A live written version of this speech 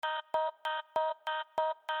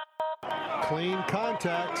Clean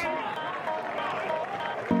contact.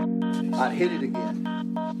 I'd hit it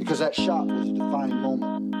again because that shot was a defining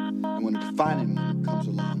moment. And when a defining moment comes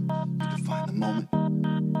along, you define the moment,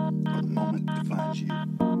 or the moment defines you.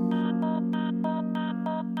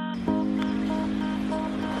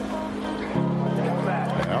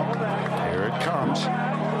 Well, here it comes.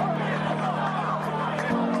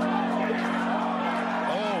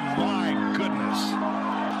 Oh my goodness.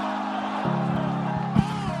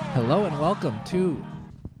 Hello and welcome to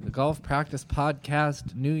the Golf Practice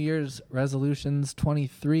Podcast, New Year's Resolutions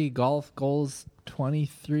 23, Golf Goals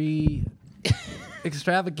 23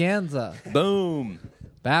 Extravaganza. Boom.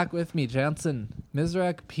 Back with me, Jantzen,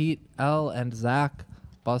 Mizrek, Pete, L, and Zach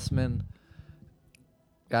Bussman.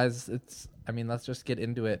 Guys, let's just get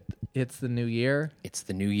into it. It's the new year. It's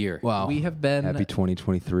the new year. Wow. We have been... Happy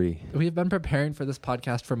 2023. We have been preparing for this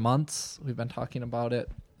podcast for months. We've been talking about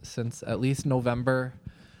it since at least November.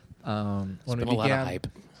 When we been a lot of began hype.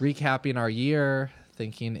 recapping our year,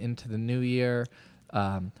 thinking into the new year.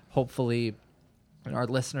 Hopefully, our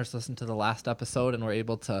listeners listened to the last episode and were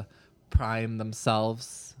able to prime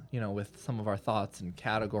themselves, with some of our thoughts and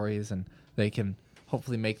categories, and they can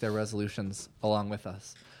hopefully make their resolutions along with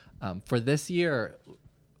us. For this year,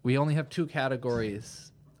 we only have 2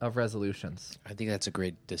 categories of resolutions. I think that's a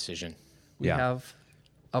great decision. We have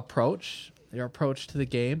approach. Your approach to the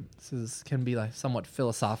game. Can be like somewhat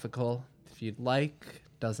philosophical if you'd like.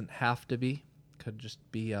 Doesn't have to be. Could just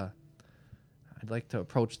be I'd like to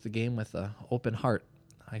approach the game with an open heart.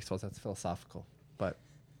 I suppose that's philosophical, but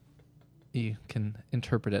you can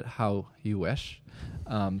interpret it how you wish.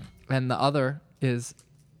 And the other is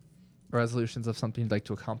resolutions of something you'd like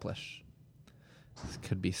to accomplish. This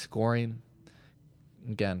could be scoring.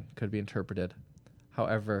 Again, could be interpreted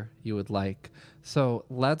however you would like. So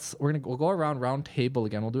we'll go around round table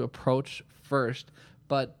again. We'll do approach first,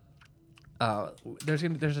 but there's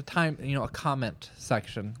a time, a comment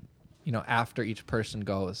section, after each person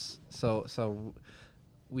goes. So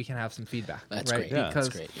we can have some feedback. That's right? great. Yeah, that's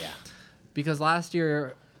great. Yeah. Because last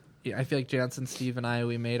year, I feel like Jantzen, Steve, and I,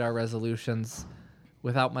 we made our resolutions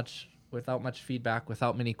without much feedback,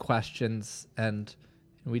 without many questions, and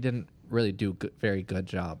we didn't really do very good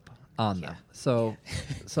job on them. So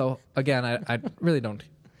again, I really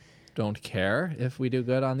don't care if we do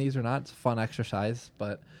good on these or not. It's a fun exercise,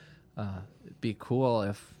 but it'd be cool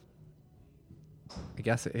if, I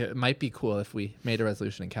guess it might be cool if we made a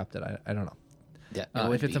resolution and kept it. I don't know. Yeah,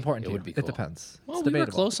 if it's important to you. It would be cool. It depends. Well, it's we were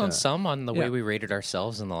debatable. close on some on the way Yeah. we rated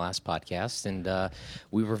ourselves in the last podcast, and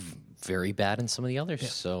we were very bad in some of the others. Yeah.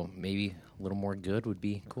 So maybe a little more good would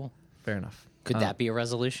be cool. Fair enough. Could that be a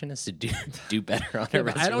resolution? Is to do better on a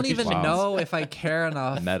resolution? I don't even know if I care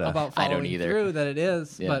enough Meta. about I don't following either. through that it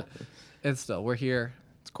is, Yeah. but it's still, we're here.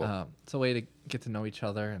 It's cool. It's a way to get to know each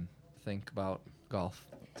other and think about golf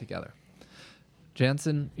together.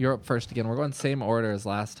 Jantzen, you're up first again. We're going same order as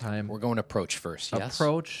last time. We're going approach first. Yes.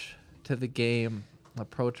 Approach to the game,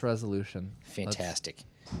 approach resolution. Fantastic.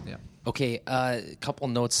 Yeah. Okay, a couple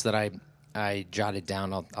notes that I jotted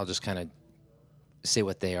down. I'll just kind of say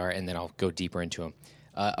what they are, and then I'll go deeper into them.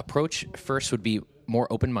 Approach first would be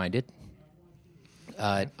more open-minded.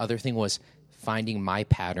 Other thing was finding my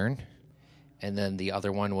pattern, and then the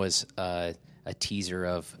other one was a teaser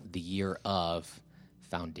of the year of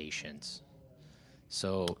foundations.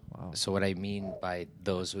 So what I mean by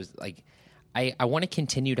those was like I want to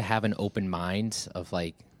continue to have an open mind of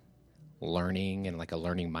like learning and like a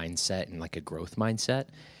learning mindset and like a growth mindset,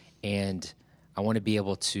 and I want to be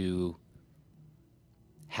able to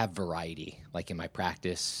have variety, like in my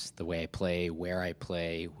practice, the way I play, where I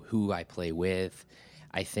play, who I play with.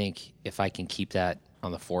 I think if I can keep that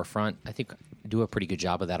on the forefront, I think I do a pretty good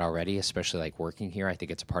job of that already, especially like working here. I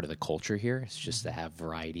think it's a part of the culture here. It's just to have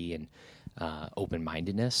variety and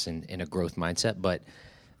open-mindedness and a growth mindset. But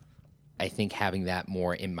I think having that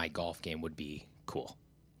more in my golf game would be cool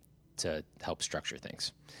to help structure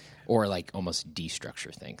things or like almost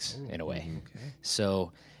destructure things in a way. Okay.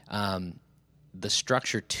 So the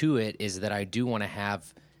structure to it is that I do want to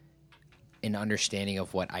have an understanding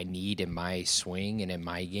of what I need in my swing and in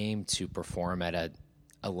my game to perform at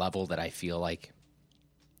a level that I feel like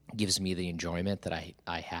gives me the enjoyment that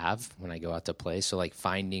I have when I go out to play. So like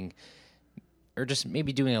finding or just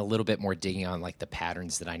maybe doing a little bit more digging on like the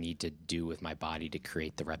patterns that I need to do with my body to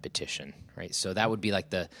create the repetition, right? So that would be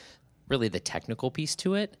like really the technical piece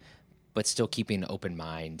to it, but still keeping an open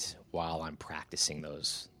mind while I'm practicing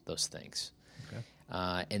those things. Okay.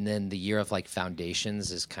 And then the year of like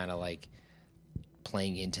foundations is kind of like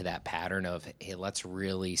playing into that pattern of, hey, let's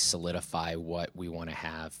really solidify what we want to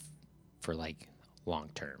have for like long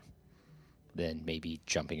term than maybe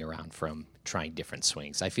jumping around from trying different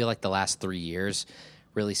swings. I feel like the last 3 years,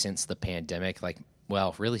 really since the pandemic,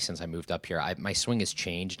 really since I moved up here, my swing has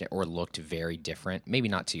changed or looked very different. Maybe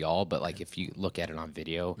not to y'all, but like if you look at it on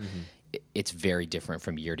video, it's very different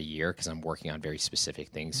from year to year because I'm working on very specific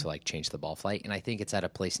things to like change the ball flight. And I think it's at a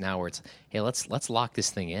place now where it's, hey, let's lock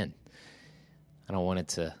this thing in. I don't want it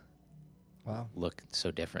to look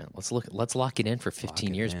so different. Let's lock it in for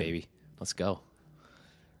 15 years, baby. Let's go.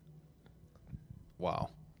 Wow.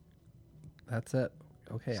 That's it.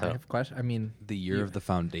 Okay, So- I have a question. I mean, The year of the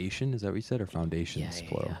foundation, is that what you said, or foundations Yeah,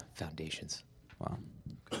 plural? Foundations. Wow.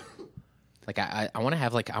 Like I want to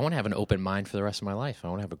have an open mind for the rest of my life. I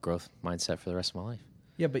want to have a growth mindset for the rest of my life.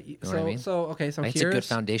 yeah, but know what I mean? so I think it's a good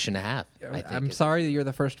foundation to have. I think I'm it- sorry that you're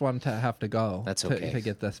the first one to have to go. That's to, okay. to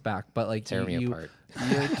get this back. But like Tear me apart.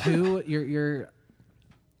 You're two. You're.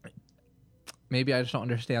 Maybe I just don't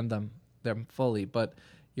understand them fully, but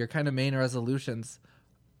your kind of main resolutions,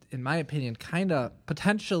 in my opinion, kind of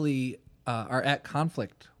potentially are at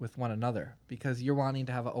conflict with one another because you're wanting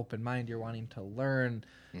to have an open mind. You're wanting to learn.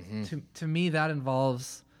 To me, that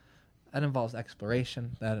involves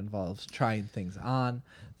exploration. That involves trying things on.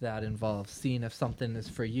 That involves seeing if something is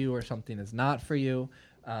for you or something is not for you.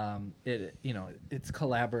 It's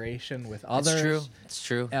collaboration with others. It's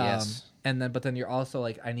true. Yes. But then you're also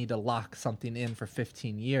like, I need to lock something in for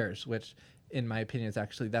 15 years, which, in my opinion,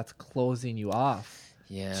 that's closing you off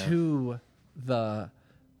to the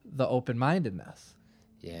open-mindedness.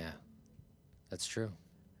 Yeah. That's true.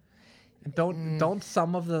 Don't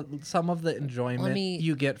some of the enjoyment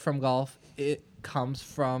you get from golf, it comes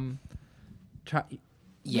from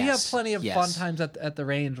we have plenty of fun times at the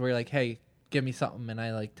range where you're like, hey, give me something, and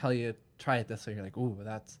I like tell you try it this way. You're like, ooh,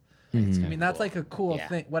 that's I mean, that's like a cool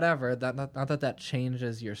thing. Whatever. That not that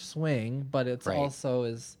changes your swing, but it's also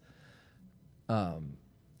is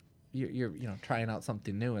you're trying out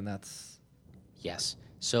something new, and that's Yes.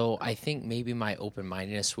 So I think maybe my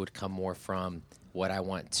open-mindedness would come more from how I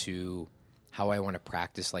want to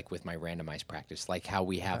practice, like with my randomized practice, like how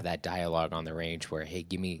we have that dialogue on the range where, hey,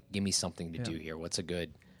 give me something to do here. What's a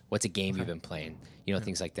game you've been playing?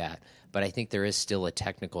 Things like that. But I think there is still a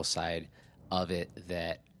technical side of it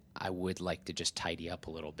that I would like to just tidy up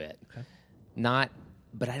a little bit. Okay.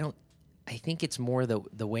 I think it's more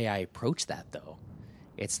the way I approach that though.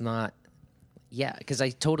 It's not, because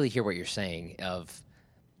I totally hear what you're saying of,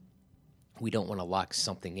 we don't want to lock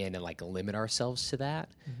something in and like limit ourselves to that.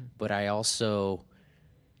 Mm-hmm. But I just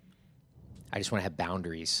want to have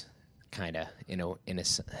boundaries kind of, and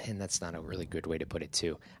that's not a really good way to put it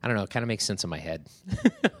too. I don't know. It kind of makes sense in my head.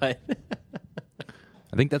 I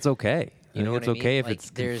think that's okay. It's okay if like, it's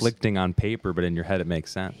conflicting on paper, but in your head it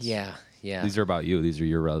makes sense. Yeah. These are about you. These are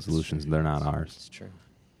your resolutions. They're not ours. It's true.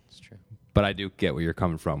 But I do get where you're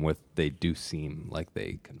coming from with they do seem like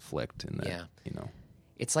they conflict in that,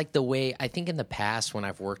 It's like the way, I think in the past when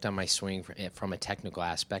I've worked on my swing from a technical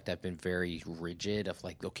aspect, I've been very rigid of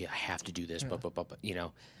like, okay, I have to do this, but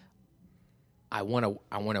I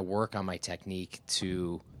want to work on my technique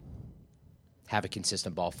to have a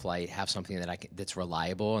consistent ball flight, have something that's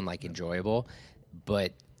reliable and like enjoyable,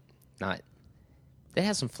 but not, that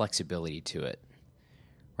has some flexibility to it,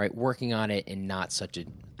 right? Working on it in not such a,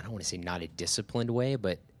 I don't want to say not a disciplined way,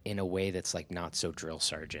 but in a way that's like not so drill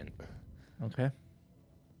sergeant. okay.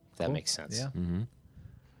 If that makes sense. Yeah. Mm-hmm.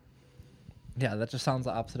 Yeah, that just sounds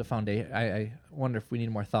the opposite of foundation. I wonder if we need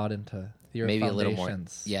more thought into your Maybe a little more.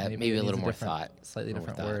 foundations. Yeah, maybe a little more thought. Slightly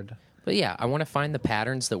different word. But yeah, I want to find the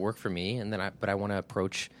patterns that work for me, and then I want to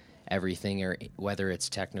approach everything, or whether it's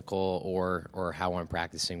technical or how I'm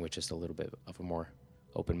practicing, with just a little bit of a more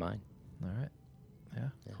open mind. All right. Yeah.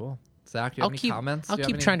 Cool. Zach, do you have any comments? I'll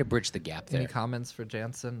keep trying to bridge the gap there. Any comments for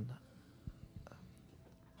Jantzen?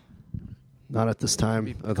 Not at this time.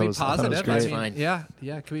 Can I we thought it was positive? great. Fine. Yeah.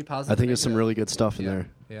 Can we positive? I think there's some really good stuff in there.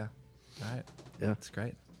 Yeah. All right. Yeah. That's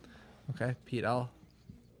great. Okay, Pete L.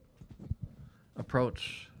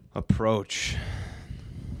 Approach.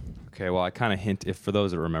 Okay, well, I kind of hint, if for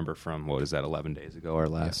those that remember from, 11 days ago, our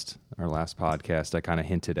last podcast, I kind of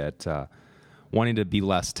hinted at wanting to be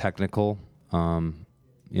less technical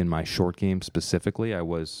in my short game specifically. I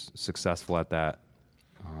was successful at that,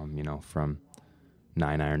 from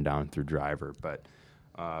 9-iron down through driver, but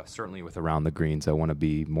certainly with around the greens, I want to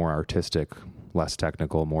be more artistic, less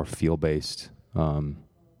technical, more feel-based,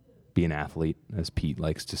 be an athlete, as Pete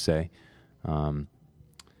likes to say.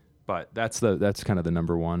 But that's kind of the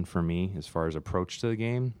number one for me as far as approach to the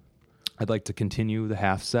game. I'd like to continue the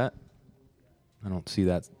half set. I don't see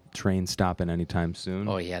that train stopping anytime soon.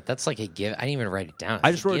 Oh yeah, that's like a give. I didn't even write it down. I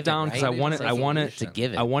It's just a wrote it given, down because right? I want It's it. like I want it. to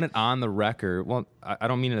give it. I want it on the record. Well, I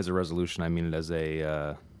don't mean it as a resolution. I mean it as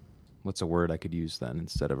a what's a word I could use then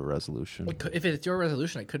instead of a resolution? If it's your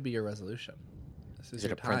resolution, it could be your resolution. This Is it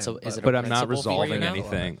your a principle? time, Is it But a I'm not principle for you resolving now?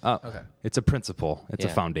 anything. Okay. It's a principle. It's a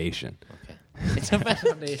Yeah. foundation. Okay. It's a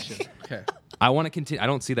foundation? Okay. I want to continue. I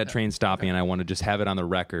don't see that train stopping, and I want to just have it on the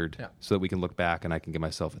record Yeah. so that we can look back and I can give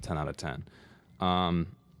myself a 10 out of 10.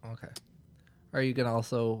 Okay. Are you gonna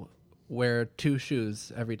also wear 2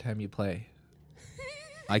 shoes every time you play?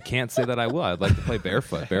 I can't say that I will. I'd like to play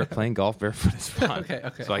barefoot. Playing golf barefoot is fun. Okay.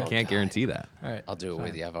 So I can't guarantee that. All right. I'll do it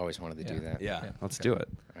with you. I've always wanted to do that. Yeah, let's okay. do it.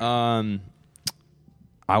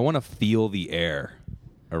 I want to feel the air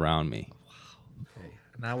around me. Okay.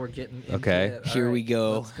 Now we're getting into Okay. it. All Here we right,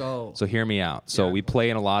 go. Let's go. So hear me out. So Yeah. we play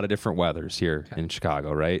in a lot of different weathers here in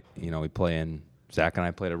Chicago, right? You know, we play in, Zach and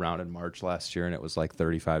I played a round in March last year and it was like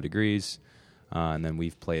 35 degrees. And then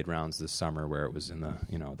we've played rounds this summer where it was in the,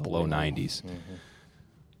 the low 90s.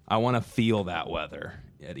 I want to feel that weather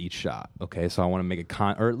at each shot. Okay. So I want to make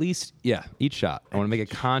each shot. I want to make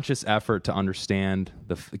a conscious effort to understand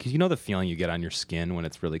because the feeling you get on your skin when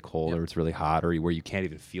it's really cold or it's really hot or where you can't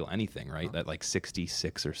even feel anything, right? That like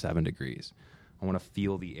 66 or 7 degrees. I want to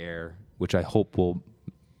feel the air, which I hope will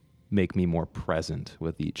make me more present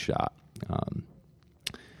with each shot.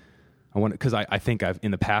 I want because I think I've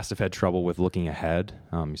in the past I've had trouble with looking ahead,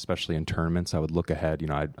 especially in tournaments. I would look ahead.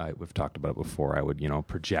 We've talked about it before. I would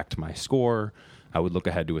project my score. I would look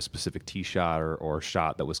ahead to a specific tee shot or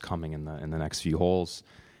shot that was coming in the next few holes,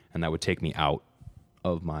 and that would take me out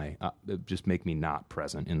of my just make me not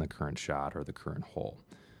present in the current shot or the current hole.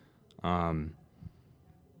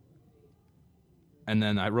 And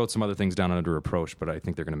then I wrote some other things down under approach, but I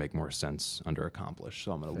think they're going to make more sense under accomplish.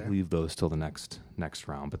 So I'm going to leave those till the next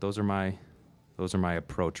round. But those are my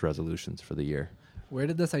approach resolutions for the year. Where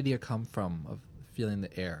did this idea come from of feeling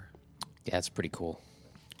the air? Yeah, it's pretty cool.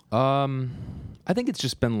 I think it's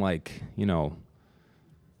just been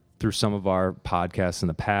through some of our podcasts in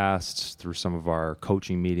the past, through some of our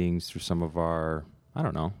coaching meetings, through some of our,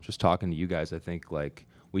 just talking to you guys. I think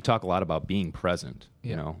we talk a lot about being present,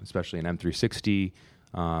 especially in M360.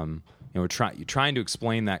 We're trying to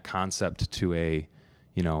explain that concept to a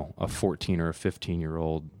 14 or a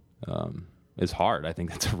 15-year-old is hard. I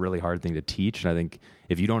think that's a really hard thing to teach. And I think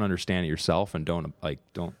if you don't understand it yourself and don't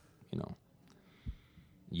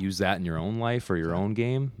use that in your own life or your own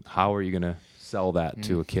game, how are you going to sell that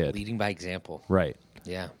to a kid? Leading by example. Right.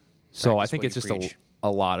 Yeah. So I Practice think what it's you just preach. a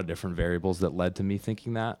lot of different variables that led to me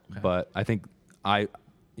thinking that. Okay. But I think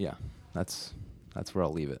that's where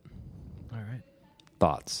I'll leave it. All right.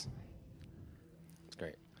 Thoughts? It's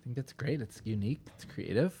great. I think it's great. It's unique. It's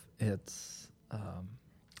creative. It's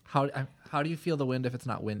how do you feel the wind if it's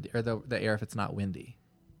not windy, or the air if it's not windy?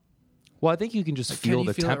 Well, I think you can just feel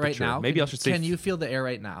the temperature. It right now? Maybe I should say. Can you feel the air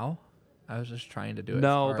right now? I was just trying to do it.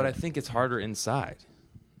 No, but I think it's harder inside.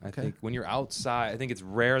 I think when you're outside, I think it's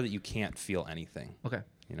rare that you can't feel anything. Okay.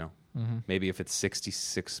 Maybe if it's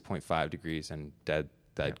 66.5 degrees and dead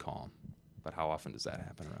calm. But how often does that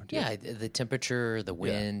happen around here? Yeah, the temperature, the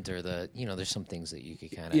wind, or there's some things that you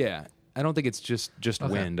could kind of. Yeah, I don't think it's just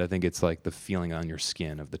wind. I think it's like the feeling on your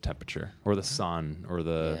skin of the temperature or the sun or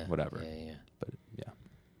the whatever. Yeah. But yeah.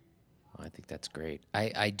 I think that's great.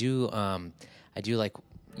 I do like,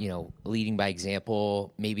 leading by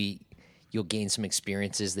example. Maybe you'll gain some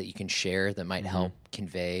experiences that you can share that might help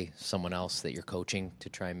convey someone else that you're coaching to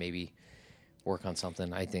try and maybe work on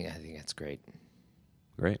something. I think that's great.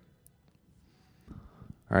 Great.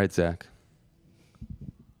 All right, Zach.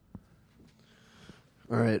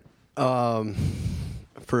 All right.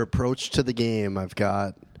 For approach to the game, I've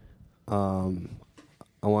got, I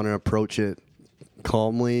want to approach it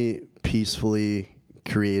calmly, peacefully,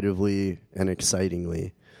 creatively, and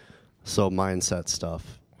excitingly. So mindset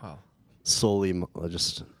stuff. Wow. Solely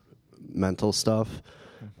just mental stuff.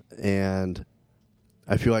 And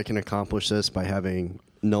I feel I can accomplish this by having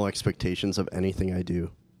no expectations of anything I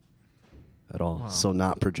do at all. Wow. So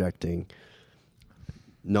not projecting,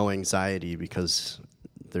 no anxiety because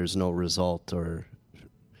there's no result or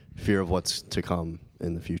fear of what's to come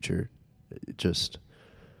in the future. Just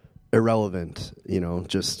irrelevant,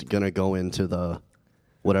 just going to go into the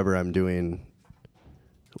whatever I'm doing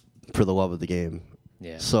for the love of the game.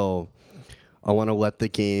 Yeah. So I want to let the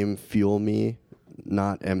game fuel me,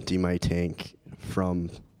 not empty my tank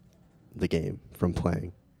from the game, from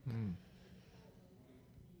playing.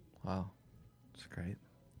 Wow. That's great.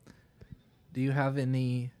 Do you have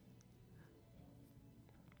any...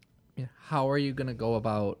 how are you going to go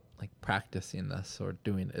about like practicing this or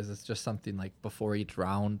doing? Is this just something like before each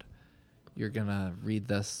round, you're gonna read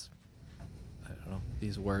this? I don't know,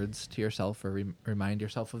 these words to yourself or remind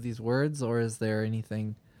yourself of these words, or is there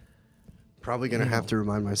anything? Probably going to have to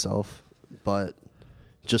remind myself, but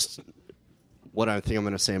just what I think I'm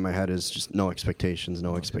going to say in my head is just no expectations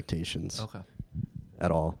Okay. at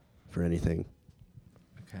all for anything.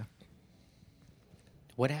 Okay.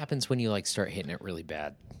 What happens when you like start hitting it really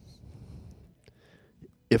bad?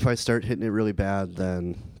 If I start hitting it really bad,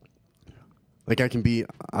 then like I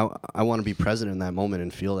want to be present in that moment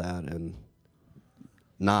and feel that and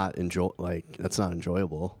not enjoy, like that's not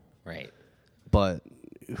enjoyable. Right. But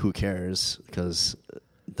who cares? Because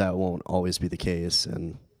that won't always be the case,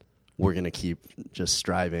 and we're going to keep just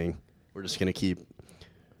striving. We're just going to keep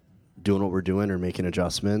doing what we're doing or making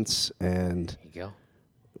adjustments, and There you go.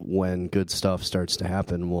 when good stuff starts to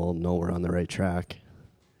happen, we'll know we're on the right track.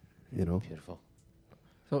 You know? Beautiful.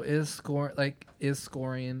 So is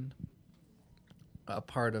scoring a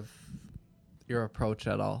part of your approach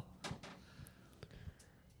at all?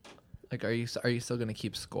 Like, are you still going to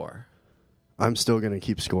keep score? I'm still going to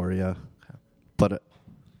keep score, yeah. Okay. But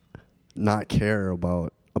not care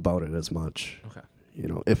about it as much. Okay. You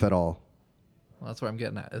know, if at all. Well, that's what I'm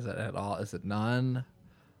getting at. Is it at all? Is it none?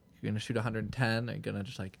 You're going to shoot 110? Are you going to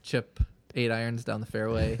just like chip 8 irons down the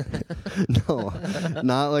fairway? No,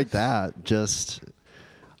 not like that. Just,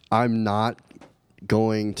 I'm not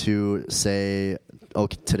going to say,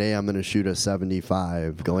 okay, today I'm going to shoot a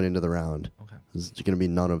 75 going into the round. Okay. There's going to be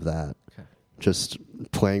none of that. Okay. Just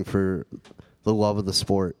playing for the love of the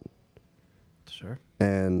sport Sure.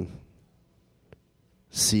 and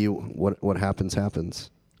see what happens.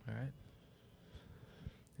 All right.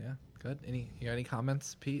 Yeah, good. You got any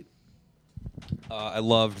comments, Pete? I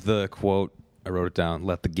loved the quote. I wrote it down.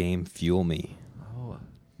 Let the game fuel me. Oh,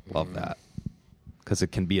 Love that. Because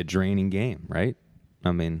it can be a draining game, right?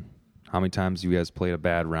 I mean, how many times you guys played a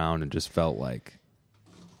bad round and just felt like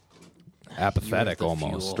apathetic the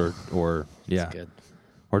almost, fuel. or yeah, That's good.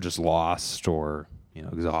 or just lost, or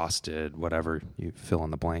exhausted, whatever you fill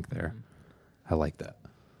in the blank there. I like that.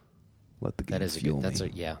 Let the game That is a fuel good.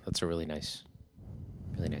 me. That's a really nice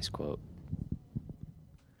quote.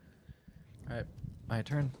 all right. My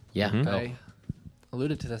turn. Yeah. Mhm. Go. I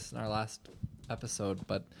alluded to this in our last episode,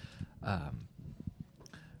 but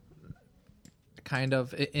kind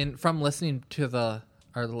of from listening to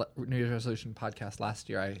our New Year's resolution podcast last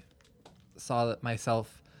year, I saw that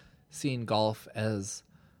myself seeing golf as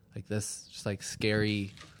like this, just like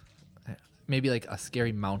scary, maybe like a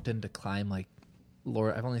scary mountain to climb. Like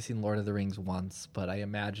I've only seen Lord of the Rings once, but I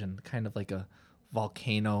imagine kind of like a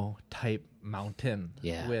volcano type mountain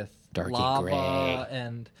with Darky lava gray.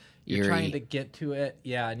 and you're Eerie. trying to get to it.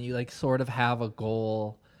 Yeah. And you like sort of have a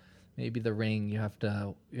goal, maybe the ring, you have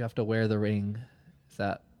to wear the ring. Is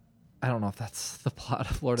that, I don't know if that's the plot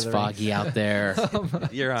of Lord It's of the Rings. foggy out there.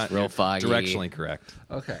 You're on, real foggy. directionally correct.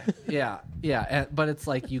 Okay. Yeah. Yeah. But it's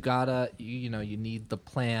like you gotta, you need the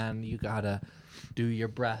plan. You gotta do your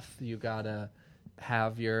breath. You gotta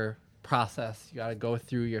have your process. You gotta go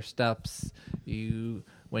through your steps.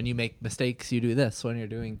 When you make mistakes, you do this. When you're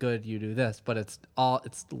doing good, you do this. But it's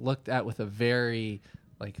looked at with a very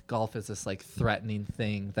like golf is this like threatening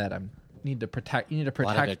thing that you need to protect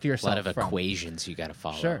yourself A lot of from. equations you got to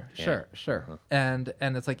follow. Sure, Yeah. sure. And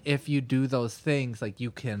it's like if you do those things, like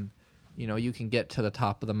you can get to the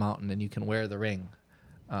top of the mountain and you can wear the ring,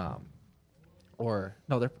 or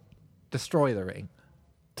no, they're destroy the ring.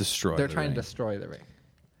 They're trying to destroy the ring.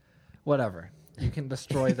 Whatever, you can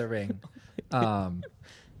destroy the ring,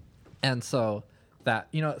 and so that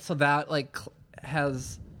like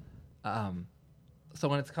has. So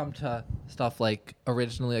when it's come to stuff like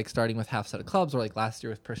originally like starting with half set of clubs or like last year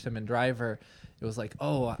with persimmon driver, it was like,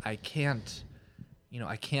 oh, I can't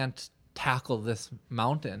tackle this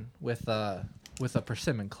mountain with a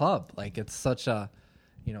persimmon club. Like it's such a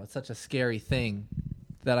scary thing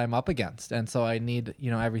that I'm up against. And so I need,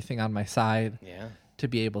 everything on my side to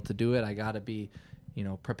be able to do it. I gotta be,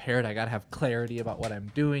 prepared. I gotta have clarity about what I'm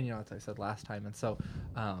doing, as I said last time. And so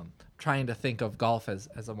trying to think of golf as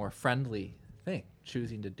a more friendly thing,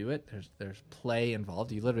 choosing to do it. There's play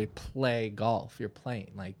involved. You literally play golf. You're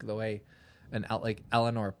playing like the way like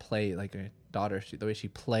Eleanor play, like her daughter, the way she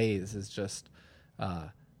plays is just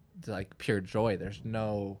like pure joy.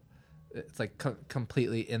 It's like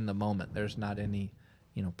completely in the moment. There's not any,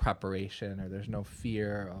 preparation or there's no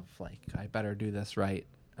fear of like, I better do this right.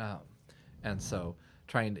 And so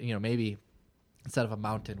trying to, maybe instead of a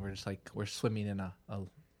mountain, we're just like, we're swimming in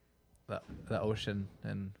the ocean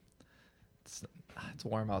and it's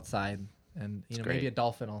warm outside, and maybe a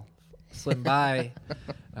dolphin will swim by.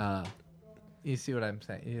 You see what I'm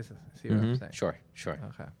saying? You see what I'm saying? Sure.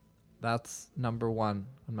 Okay. That's number one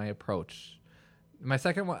on my approach. My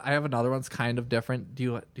second one, I have another one's kind of different.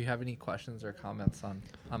 Do you have any questions or comments on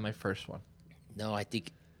my first one? No, I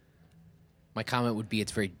think my comment would be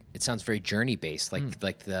it sounds very journey based,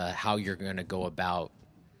 like the how you're going to go about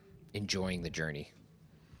enjoying the journey.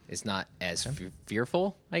 It's not as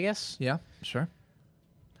fearful, I guess. Yeah, sure.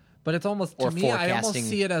 But it's almost, Or to me, I almost forecasting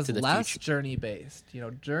see it as to the less future. journey based.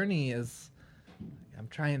 Journey is, I'm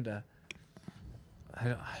trying to,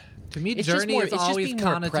 to me, It's just journey more- is it's just always being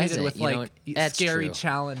more connotated present, with you know, like that's scary true.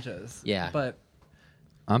 challenges. Yeah. But,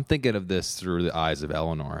 I'm thinking of this through the eyes of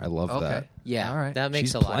Eleanor. I love okay. that. Yeah, All right. that makes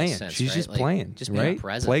She's a lot playing. of sense. She's right? just Like, playing. just being right?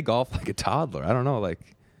 present. Play golf like a toddler. I don't know,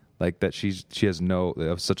 like that. She has no. That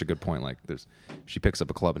was such a good point. Like she picks up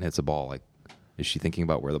a club and hits a ball. Like, is she thinking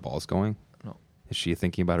about where the ball's going? No. Is she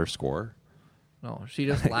thinking about her score? No, she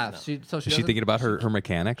just laughs. Is she doesn't- thinking about her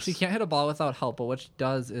mechanics? She can't hit a ball without help, but what she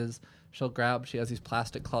does is she has these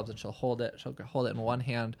plastic clubs and she'll hold it in one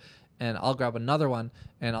hand, and I'll grab another one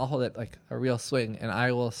and I'll hold it like a real swing, and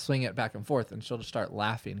I will swing it back and forth, and she'll just start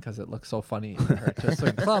laughing because it looks so funny for her to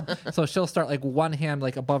swing the club. So she'll start like one hand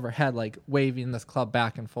like above her head, like waving this club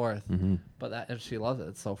back and forth. But and she loves it.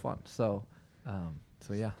 It's so fun. So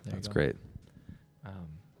yeah, That's you go. great.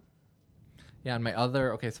 Yeah, and my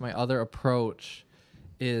other approach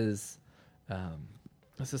is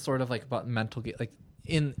this is sort of like about mental game, like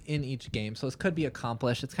in each game. So this could be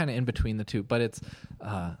accomplished. It's kind of in between the two, but it's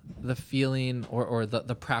the feeling or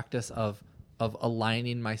the practice of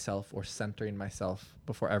aligning myself or centering myself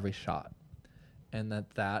before every shot, and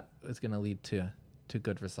that is going to lead to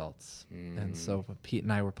good results. And so Pete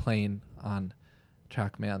and I were playing on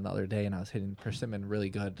TrackMan the other day, and I was hitting persimmon really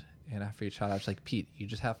good. And after each shot, I was like, Pete, you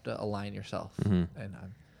just have to align yourself. And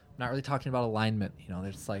I'm not really talking about alignment.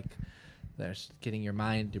 There's getting your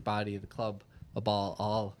mind, your body, the club, a ball,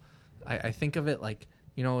 all. I think of it like,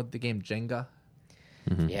 the game Jenga.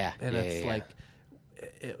 Yeah, And yeah, it's yeah. like,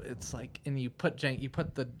 it's like, and you put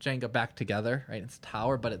the Jenga back together, right? It's a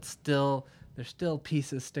tower, but there's still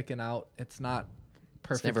pieces sticking out. It's not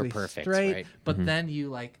perfectly never perfect, straight, right? but then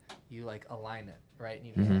you align it, right? And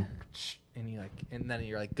you just and then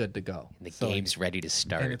you're like good to go. The So, game's ready to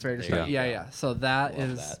start. and it's ready to There start. you Yeah. So that Love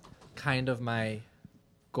is that. kind of my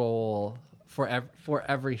goal for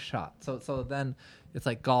every shot. So then it's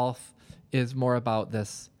like golf is more about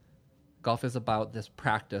this. Golf is about this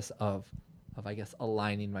practice of I guess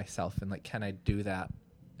aligning myself, and like, can I do that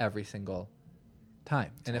every single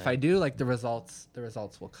time? And if I do, like, the results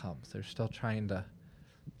will come. So they're still trying to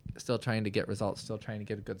get results, still trying to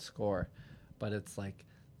get a good score, but it's like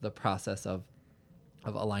the process of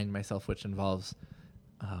aligning myself, which involves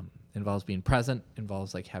being present,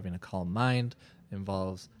 involves like having a calm mind,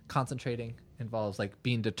 involves concentrating, involves like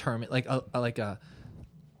being determined,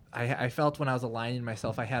 I felt when I was aligning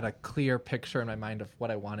myself, I had a clear picture in my mind of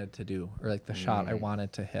what I wanted to do, or like the shot I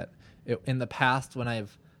wanted to hit. In the past, when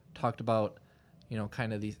I've talked about,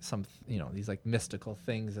 kind of these like mystical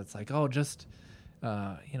things, it's like, oh, just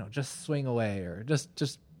swing away, or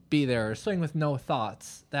just be there, or swing with no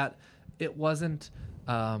thoughts. That it wasn't,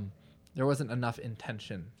 there wasn't enough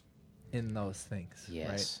intention in those things.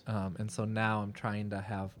 Yes. Right. And so now I'm trying to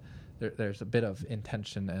have, there's a bit of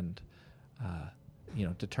intention and,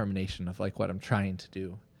 determination of like what I'm trying to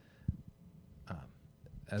do.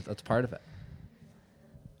 That's part of it.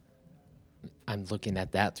 I'm looking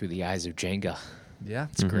at that through the eyes of Jenga. Yeah.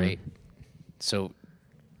 It's great. So,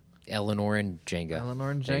 Eleanor and Jenga.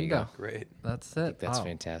 Eleanor and There you Jenga. go. Great. That's it. that's Wow,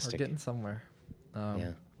 fantastic. We're getting somewhere.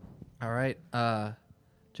 Yeah. All right.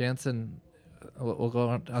 Jantzen, we'll go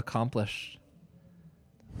on to accomplish.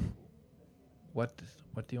 What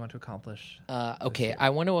do you want to accomplish? Okay, I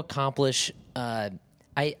want to accomplish.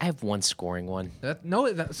 I have one scoring one. That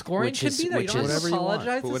scoring Which can is- be there. You which don't have is- to Whatever you want.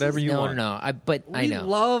 apologize. Put This whatever is- you No, want. no, no. But I We know.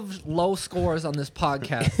 love low scores on this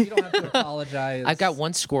podcast. You don't have to apologize. I've got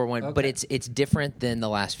one score one, but Okay. it's different than the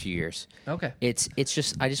last few years. Okay. It's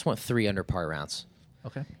just I just want 3 under par rounds.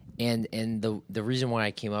 Okay. And the reason why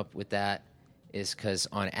I came up with that is because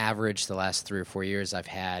on average the last 3 or 4 years I've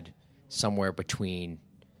had somewhere between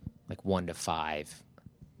like 1 to 5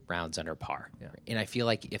 rounds under par. Yeah. And I feel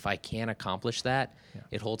like if I can accomplish that, Yeah.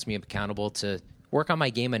 it holds me accountable to work on my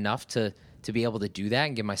game enough to be able to do that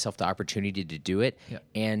and give myself the opportunity to do it. Yeah.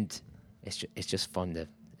 And it's just fun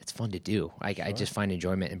to do. I just find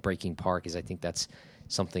enjoyment in breaking par because I think that's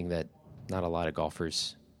something that not a lot of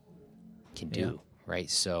golfers can do. Right.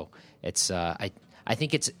 So it's I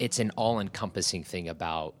think it's an all encompassing thing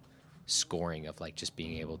about scoring of like just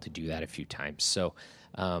being able to do that a few times. So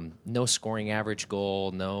No scoring average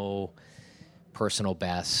goal, no personal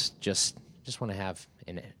best. Just want to have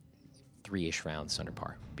in 3-ish rounds under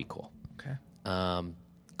par. Be cool. Okay.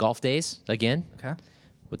 Golf days again. Okay.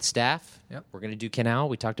 With staff. Yep. We're going to do Canal.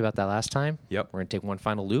 We talked about that last time. Yep. We're going to take one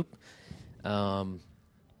final loop.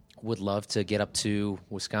 Would love to get up to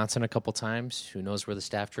Wisconsin a couple times. Who knows where the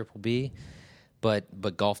staff trip will be.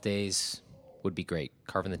 But golf days would be great.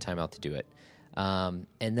 Carving the time out to do it. And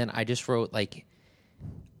then I just wrote, like,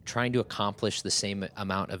 trying to accomplish the same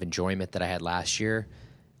amount of enjoyment that I had last year,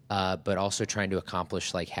 but also trying to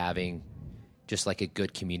accomplish, like, having just, like, a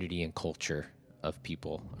good community and culture of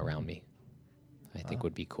people around me. I think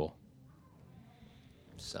would be cool.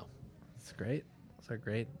 So. That's great. Those are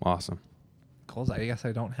great Awesome. goals. I guess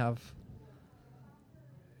I don't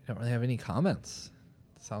really have any comments.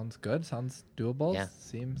 Sounds good. Sounds doable. Yeah.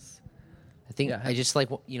 Seems. I think Yeah. I just like,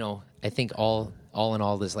 I think all in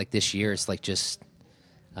all this year is like just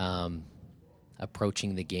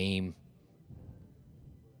approaching the game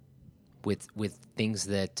with things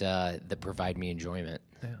that provide me enjoyment.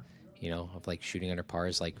 Yeah. Of like shooting under par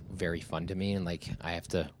is like very fun to me, and like I have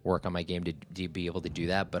to work on my game to be able to do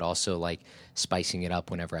that, but also like spicing it up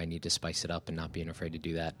whenever I need to spice it up and not being afraid to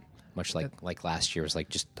do that. Much like last year was like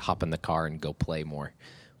just hop in the car and go play more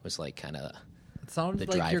was like kind of. It sounds the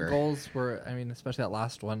like your driver. goals were, I mean, especially that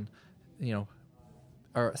last one,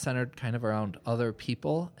 are centered kind of around other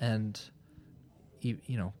people and,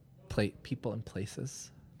 people and places,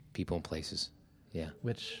 People and places. Yeah.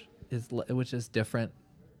 which is different.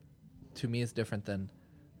 To me, is different than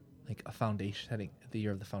like a foundation, heading the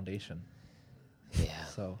year of the foundation. Yeah.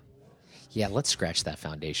 So Yeah, let's scratch that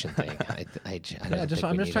foundation thing. I don't think I'm we just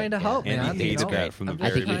need trying it. to help, Andy man. hates you know? that from the I'm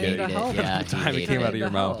very just trying beginning. to help. Yeah, The time it came out of your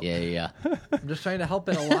mouth. Yeah. I'm just trying to help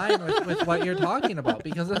it align with what you're talking about,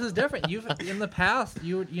 because this is different. You've in the past,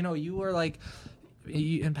 you were like,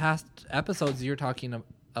 in past episodes, you're talking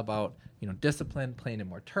about discipline, playing in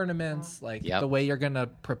more tournaments, like Yep. the way you're gonna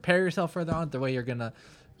prepare yourself for the round, the way you're gonna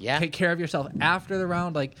take care of yourself after the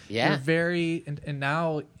round. Like you're very, and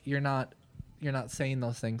now you're not saying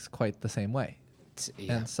those things quite the same way.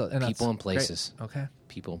 Yeah. And so People that's and places. great. Okay.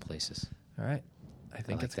 People and places. All right. I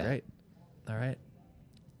think like it's that. great. All right.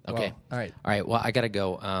 Okay. Well, all right. All right. Well, I gotta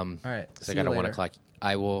go. All right. Because See I got you a 1 later. o'clock.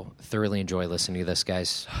 I will thoroughly enjoy listening to this,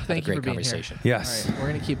 guys. Have Thank a great you for being conversation. here. Yes. All right. We're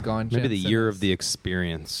gonna keep going. Maybe the Jantzen year is- of the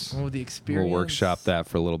experience. Oh, the experience. We'll workshop that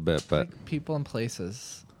for a little bit, but Like people and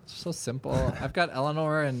places. It's so simple. I've got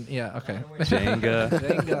Eleanor and okay.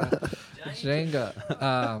 Jenga.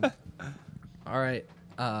 Jenga. All right.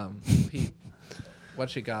 Pete,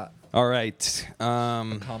 what you got? All right.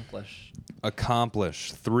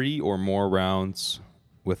 Accomplish 3 or more rounds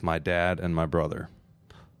with my dad and my brother.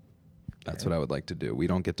 That's what I would like to do. We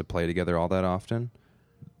don't get to play together all that often.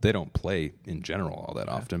 They don't play in general all that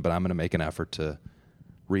often, but I'm going to make an effort to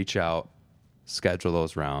reach out, schedule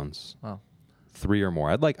those rounds. Wow. 3 or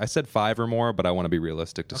more. I said 5 or more, but I want to be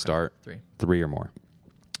realistic to start. 3. 3 or more.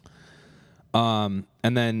 And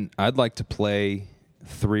then I'd like to play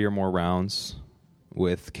 3 or more rounds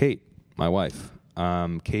with Kate, my wife.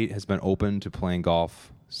 Kate has been open to playing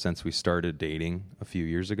golf since we started dating a few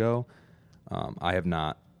years ago. I have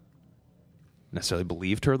not necessarily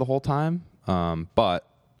believed her the whole time, but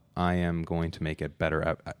I am going to make a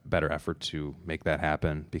better effort to make that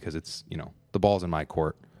happen, because it's, the ball's in my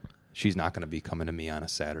court. She's not going to be coming to me on a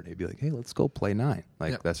Saturday, be like, hey, let's go play 9.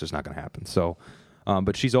 That's just not going to happen. So,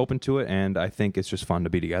 but she's open to it, and I think it's just fun to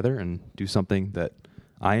be together and do something that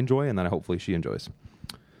I enjoy and that hopefully she enjoys.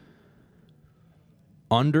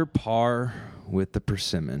 Under par with the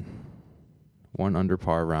persimmon. 1 under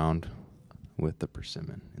par round with the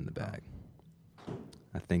persimmon in the bag.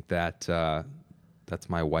 I think that that's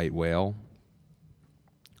my white whale.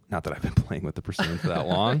 Not that I've been playing with the persimmon for that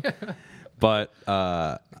long, but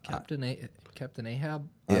Captain Ahab.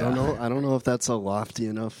 I don't know if that's a lofty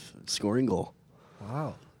enough scoring goal.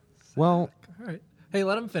 Wow. well, All right. Hey,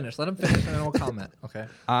 let him finish, and then we'll comment. Okay.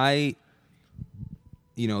 I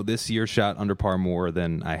this year shot under par more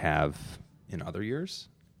than I have in other years.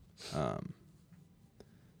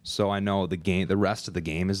 So I know the rest of the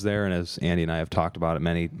game is there, and as Andy and I have talked about it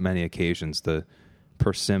many occasions, the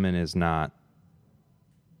persimmon is not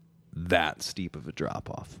that steep of a drop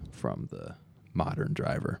off from the modern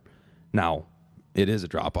driver. Now, it is a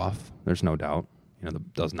drop off. There's no doubt.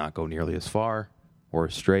 It does not go nearly as far or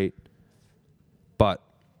as straight, but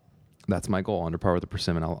that's my goal, under par with the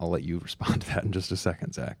persimmon. I'll let you respond to that in just a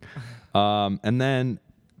second, Zach. And then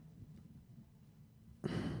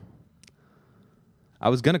I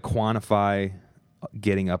was going to quantify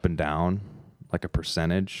getting up and down like a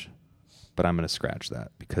percentage, but I'm going to scratch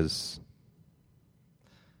that because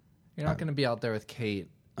You're not going to be out there with Kate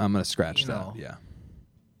I'm going to scratch You that. know. Yeah.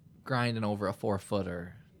 grinding over a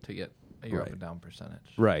 4-footer to get your Right. up and down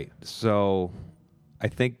percentage. Right. So I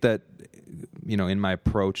think that, in my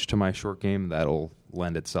approach to my short game, that'll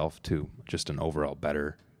lend itself to just an overall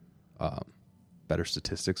better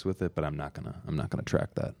statistics with it. But I'm not gonna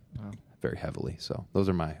track that very heavily. So those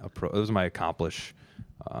are my accomplish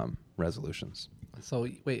resolutions. So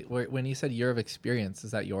wait, when you said year of experience,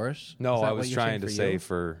 is that yours? No, Is that I what was you're trying saying to for say you?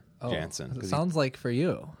 for Jantzen. It 'cause sounds like for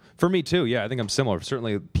you. for me too. Yeah, I think I'm similar.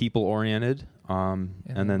 Certainly people oriented, and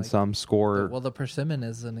then like, some score. Well, the persimmon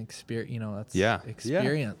is an experience. That's Yeah.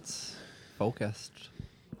 experience focused.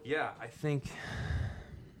 Yeah, I think.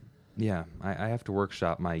 Yeah, I have to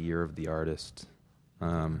workshop my year of the artist.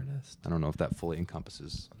 Artist. I don't know if that fully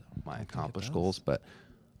encompasses my accomplished does. goals, but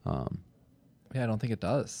Yeah, I don't think it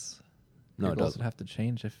does. no, Your it goals doesn't. would have to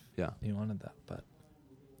change if Yeah. you wanted that, but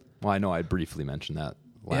Well, I know I briefly mentioned that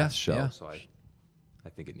last show, yeah. so I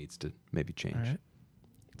think it needs to maybe change. all right.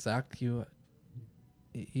 Zach, you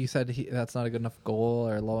said that's not a good enough goal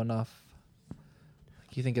or low enough.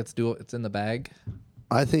 You think it's in the bag?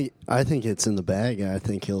 I think it's in the bag. I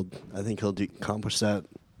think he'll accomplish that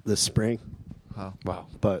this spring. Wow.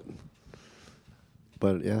 But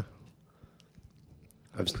yeah,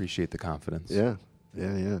 I appreciate the confidence. yeah.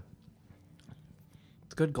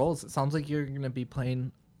 It's good goals. It sounds like you're going to be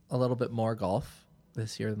playing a little bit more golf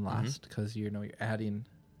this year than last because you're adding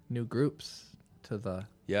new groups to the.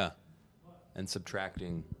 Yeah, and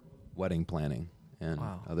subtracting wedding planning and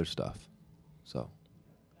Wow. other stuff. So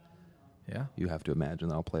Yeah, you have to imagine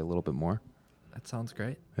that I'll play a little bit more. that sounds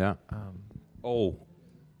great. Yeah.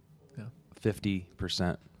 Yeah.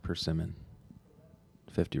 50% persimmon.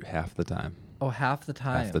 50 half the time. Oh, half the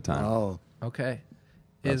time. Half the time. Oh, Okay.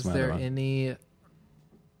 That's Is my there other one. any?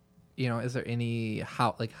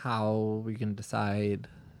 How we can decide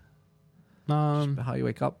how you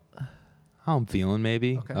wake up? How I'm feeling,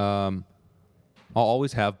 maybe. Okay. I'll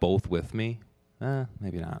always have both with me.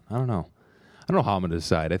 Maybe not. I don't know. I don't know how I'm going to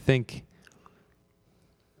decide. I think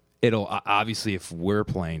it'll obviously if we're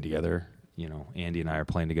playing together, Andy and I are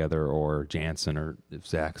playing together, or Jantzen, or if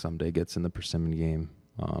Zach someday gets in the persimmon game,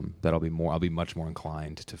 I'll be much more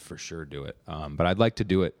inclined to for sure do it. But I'd like to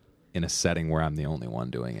do it in a setting where I'm the only one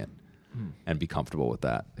doing it and be comfortable with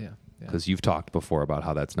that. Yeah. Because you've talked before about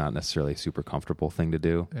how that's not necessarily a super comfortable thing to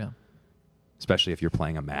do. Yeah. Especially if you're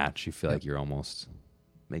playing a match, you feel like you're almost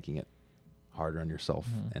making it harder on yourself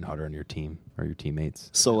and harder on your team or your teammates.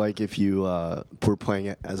 so like if you were playing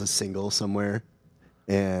it as a single somewhere,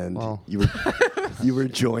 and Well. you were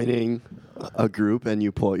joining a group and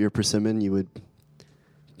you pull out your persimmon, you would.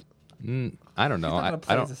 I don't know. He's not I gonna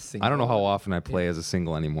play don't. as a single. I don't know how often I play as a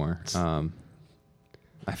single anymore.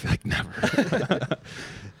 I feel like never.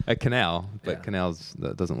 At Canal, but Yeah. Canal's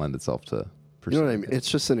that doesn't lend itself to. You know what I mean? It's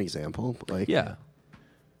just an example. Like, Yeah.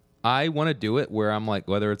 I want to do it where I'm like,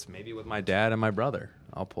 whether it's maybe with my dad and my brother,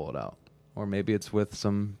 I'll pull it out, or maybe it's with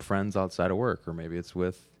some friends outside of work, or maybe it's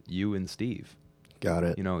with you and Steve. got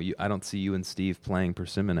it. I don't see you and Steve playing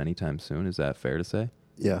persimmon anytime soon. Is that fair to say?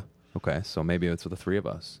 Yeah, Okay, so maybe it's with the three of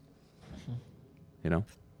us.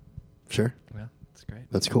 sure. Yeah. That's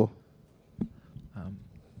great. That's cool.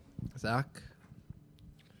 Zach.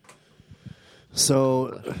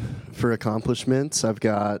 So, for accomplishments, I've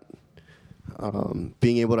got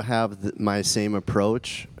being able to have my same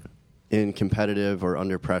approach in competitive or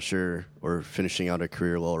under pressure or finishing out a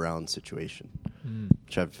career low round situation,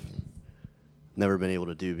 which I've never been able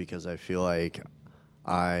to do because I feel like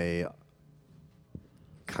I've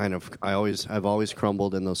always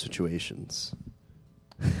crumbled in those situations.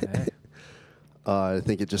 Okay. I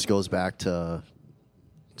think it just goes back to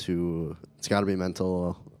it's got to be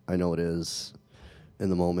mental. I know it is in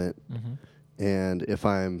the moment. And if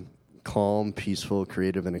I'm calm, peaceful,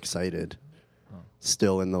 creative, and excited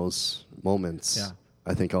still in those moments, Yeah.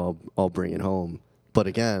 I think I'll bring it home. But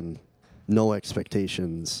again, no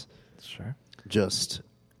expectations. Sure. Just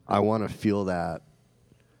I want to feel that.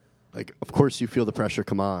 Like, of course, you feel the pressure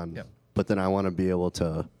come on, Yep. but then I want to be able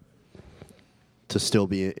to still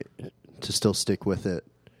stick with it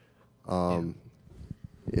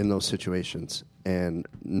in those situations and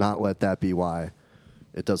not let that be why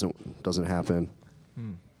it doesn't happen.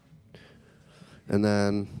 And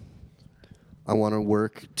then I want to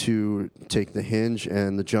work to take the hinge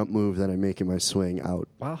and the jump move that I make in my swing out.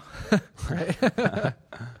 Wow. Right. I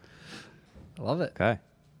love it. Okay.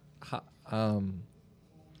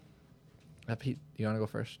 Pete, you want to go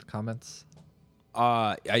first? Comments?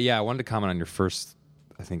 Yeah, I wanted to comment on your first.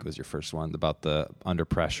 I think it was your first one about the under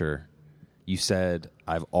pressure. You said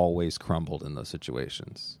I've always crumbled in those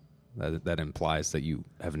situations. That implies that you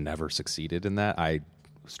have never succeeded in that. I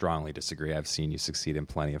strongly disagree. I've seen you succeed in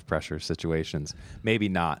plenty of pressure situations. Maybe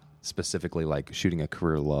not specifically like shooting a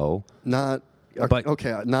career low. Not But-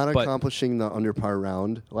 not but- accomplishing the under par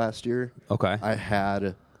round last year. Okay. I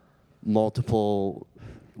had multiple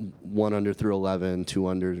 1 under through 11, 2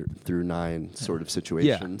 under through 9 sort of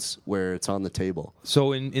situations where it's on the table.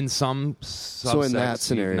 So in some subsets, in that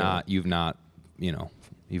scenario, you've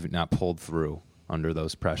not pulled through under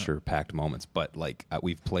those pressure packed moments. But like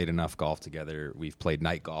we've played enough golf together. We've played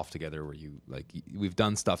night golf together where we've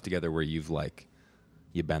done stuff together where you've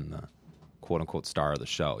been the quote unquote star of the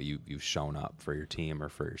show. You've shown up for your team or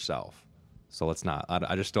for yourself. So let's not.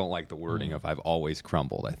 I just don't like the wording of I've always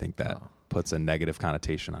crumbled. I think that puts a negative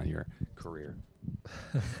connotation on your career.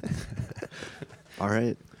 All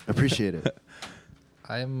right. Appreciate it.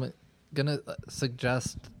 I'm gonna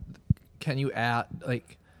suggest. Can you add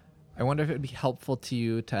like? I wonder if it would be helpful to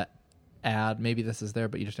you to add. Maybe this is there,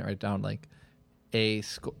 but you just didn't write it down. Like a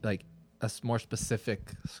more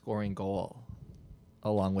specific scoring goal,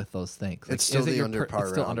 along with those things. Like, It's still is it the your under par It's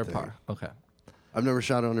still round under thing. par. Okay. I've never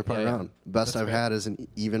shot an under par Yeah, yeah. round. Best That's I've right. had is an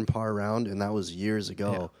even par round, and that was years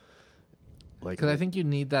ago. Like, Because I think you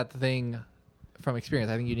need that thing from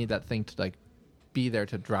experience. I think you need that thing to like be there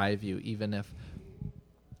to drive you, even if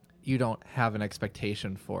you don't have an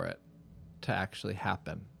expectation for it to actually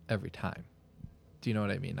happen every time. Do you know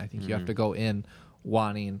what I mean? I think you have to go in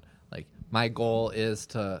wanting like my goal is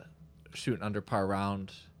to shoot an under par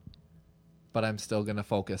round, but I'm still going to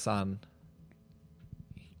focus on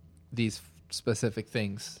these specific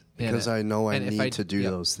things in because it. I know I And if need to do yeah.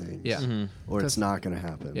 those things. Yeah. Or it's 'Cause- not going to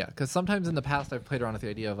happen. Yeah, because sometimes in the past I've played around with the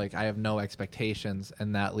idea of like I have no expectations,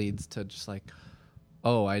 and that leads to just like,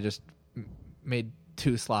 oh, I just made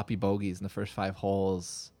 2 sloppy bogeys in the first 5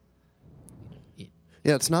 holes.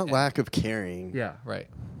 Yeah, it's not lack of caring. Yeah, right.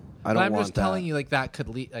 I don't but I'm want just telling that. you like that could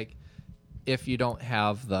lead like if you don't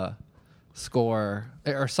have the score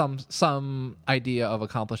or some idea of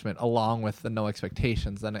accomplishment along with the no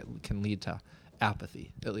expectations, then it can lead to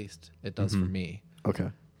apathy. At least it does for me. Okay.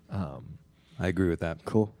 I agree with that.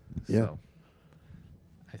 Cool. Yeah. So,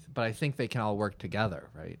 but I think they can all work together,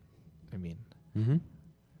 right? I mean,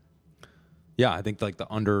 Yeah, I think like the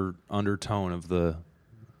undertone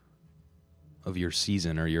of your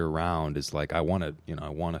season or your round is like I want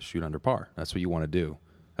to shoot under par. That's what you want to do.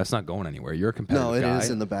 That's not going anywhere. You're a competitive No, it guy. is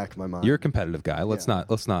in the back of my mind. You're a competitive guy. Let's Yeah.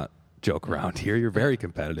 not joke around here. You're very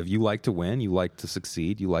competitive. You like to win. You like to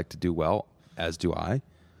succeed. You like to do well, as do I.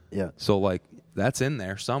 Yeah. So like that's in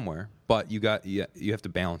there somewhere. But you have to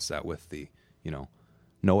balance that with the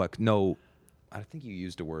no. I think you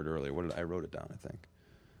used a word earlier. What did I wrote it down? I think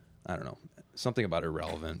I don't know, something about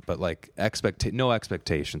irrelevant, but like no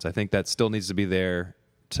expectations. I think that still needs to be there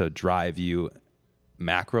to drive you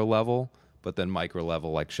macro level, but then micro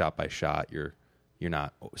level, like shot by shot, you're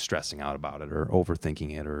not stressing out about it or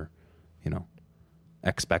overthinking it or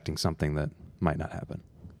expecting something that might not happen.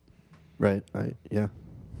 Right. I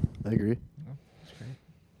agree. that's great.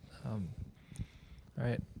 All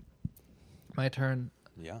right, my turn.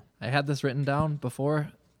 Yeah. I had this written down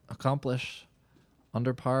before. Accomplish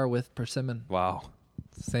under par with persimmon. Wow.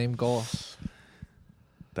 Same goal.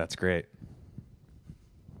 That's great.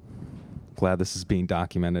 Glad this is being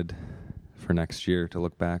documented for next year to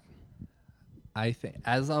look back. I think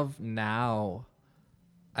as of now,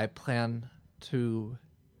 I plan to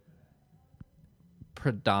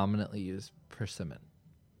predominantly use persimmon.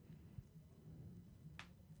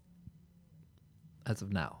 As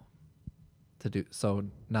of now. To do so,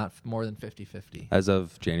 not more than 50-50. As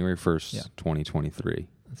of January 1st, Yeah. 2023.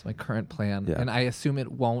 That's my current plan, Yeah. and I assume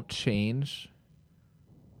it won't change.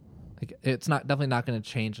 Like it's definitely not going to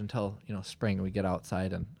change until spring and we get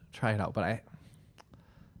outside and try it out. But I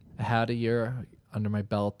had a year under my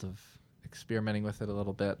belt of experimenting with it a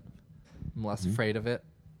little bit. I'm less afraid of it,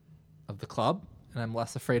 of the club, and I'm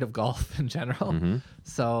less afraid of golf in general.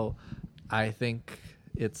 So I think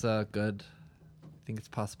it's a good. I think it's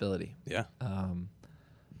a possibility. Yeah.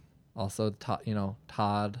 Also, Todd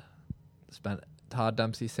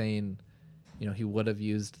Dempsey saying, he would have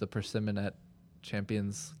used the persimmon at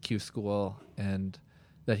Champions Q School, and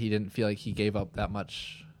that he didn't feel like he gave up that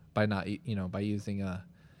much by not, by using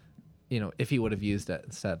if he would have used it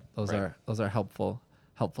instead. Those are helpful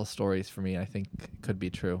stories for me. I think could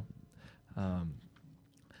be true.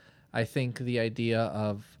 I think the idea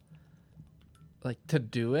of like to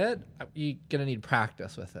do it, you're gonna need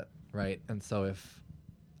practice with it, right? And so if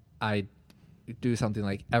I do something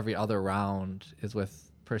like every other round is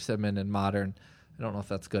with persimmon and modern, I don't know if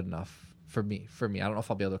that's good enough for me. I don't know if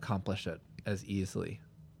I'll be able to accomplish it as easily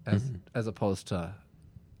as opposed to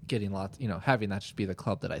getting lots, having that just be the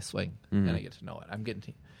club that I swing and I get to know it. I'm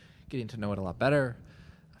getting to know it a lot better,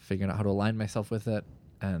 figuring out how to align myself with it,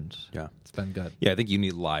 and it's been good. Yeah, I think you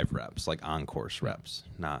need live reps, like on-course reps,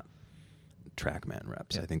 not TrackMan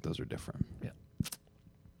reps. Yeah. I think those are different. Yeah.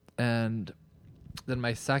 And then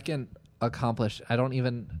my second accomplish, I don't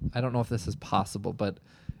know if this is possible, but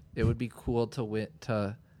it would be cool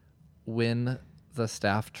to win the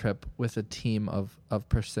staff trip with a team of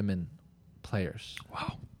persimmon players.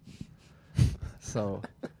 Wow. So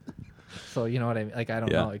you know what I mean? Like, I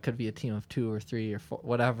don't know. It could be a team of 2 or 3 or 4,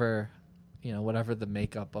 whatever the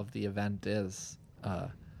makeup of the event is,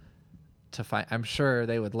 to find. I'm sure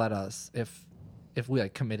they would let us, if we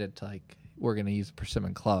like committed to like, we're going to use a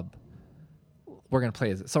persimmon club, we're going to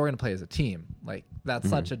play as a team. Like, that's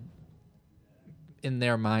such in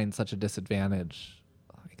their mind, such a disadvantage.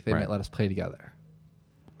 Like, they might let us play together.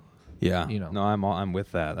 Yeah. No, I'm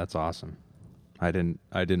with that. That's awesome. I didn't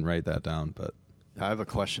write that down, but I have a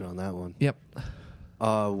question on that one. Yep.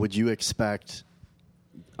 Would you expect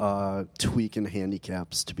tweak and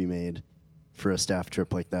handicaps to be made for a staff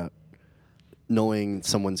trip like that, knowing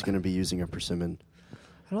someone's going to be using a persimmon?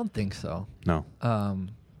 I don't think so. no.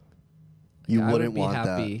 You I wouldn't would be want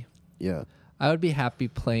happy. that. Yeah. I would be happy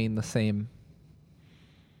playing the same.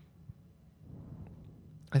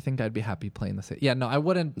 I think I'd be happy playing the same. Yeah, no, I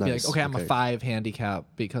wouldn't be Nice. like, okay, I'm a Okay. 5 handicap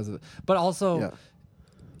because of, but also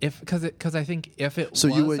because I think if it So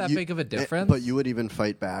was you would that big of a difference, but you would even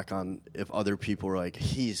fight back on if other people were like,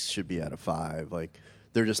 he should be at a 5, like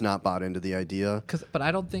they're just not bought into the idea. but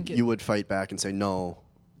I don't think You would fight back and say, no,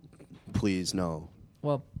 please, no.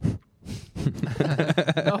 Well,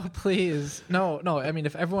 no, please, no. I mean,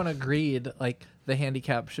 if everyone agreed, like the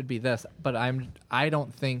handicap should be this, but I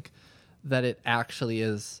don't think that it actually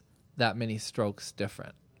is that many strokes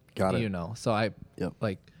different. Got it. So I Yep.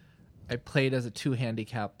 I played as a 2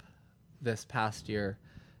 handicap this past year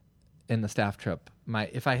in the staff trip.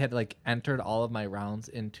 If I had like entered all of my rounds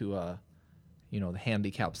into the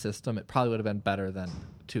handicap system, it probably would have been better than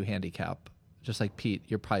 2 handicap. Just like Pete,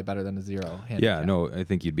 you're probably better than a 0 handicap. Yeah, no, I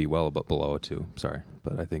think you'd be well below a 2. Sorry,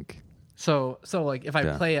 but I think. So like if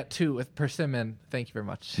I play at 2 with persimmon, thank you very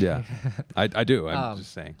much. Yeah, I do. I'm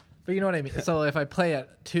just saying. But you know what I mean? So if I play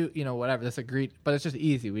at 2, whatever, this agreed, but it's just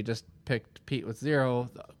easy. We just picked Pete with 0,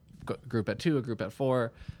 a group at 2, a group at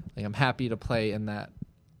 4. Like, I'm happy to play in that,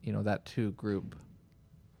 that 2 group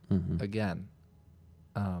again.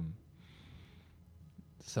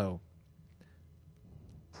 So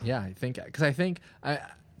yeah, I think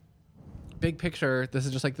big picture, this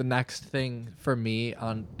is just like the next thing for me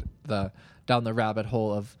on down the rabbit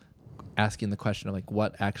hole of asking the question of like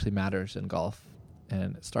what actually matters in golf.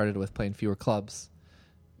 And it started with playing fewer clubs,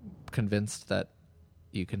 convinced that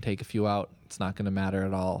you can take a few out, it's not going to matter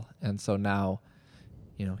at all. And so now,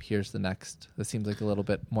 here's the next. This seems like a little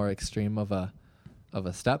bit more extreme of a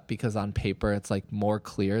step, because on paper it's like more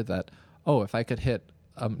clear that, if I could hit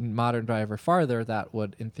a modern driver farther, that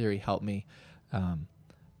would in theory help me.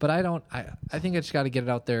 But I don't. I think I just got to get it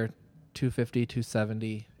out there, 250,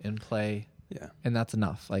 270 in play. Yeah. And that's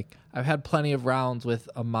enough. Like, I've had plenty of rounds with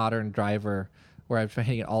a modern driver where I've been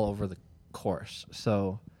hitting it all over the course.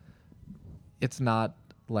 So it's not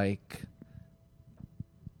like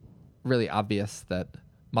really obvious that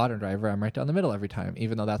modern driver, I'm right down the middle every time,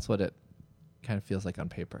 even though that's what it kind of feels like on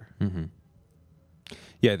paper. Mm-hmm.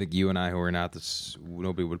 Yeah, I think you and I, who are not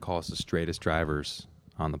nobody would call us the straightest drivers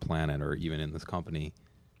on the planet or even in this company,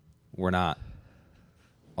 we're not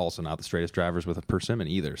also not the straightest drivers with a persimmon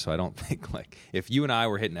either. So I don't think, like, if you and I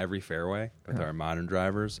were hitting every fairway with our modern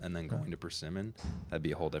drivers and then going to persimmon, that'd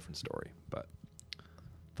be a whole different story. But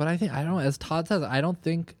I think, I don't know, as Todd says, I don't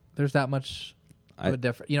think there's that much of a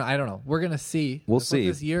difference. I don't know. We're going to see. We'll That's see.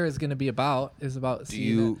 what this year is going to be about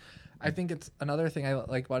seeing it. I think it's another thing I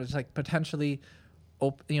like about it is like potentially,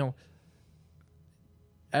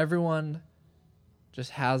 everyone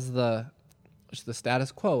just has the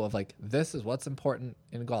status quo of like, this is what's important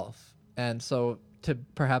in golf. And so to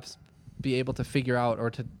perhaps be able to figure out or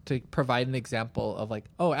to provide an example of like,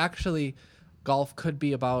 actually golf could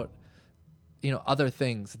be about, other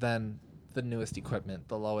things than the newest equipment,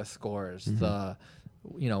 the lowest scores, the,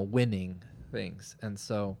 winning things. And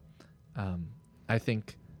so I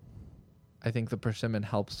think the persimmon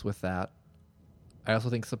helps with that. I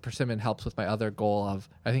also think the persimmon helps with my other goal of,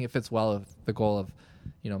 I think it fits well with the goal of,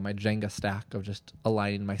 my Jenga stack of just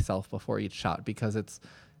aligning myself before each shot, because it's,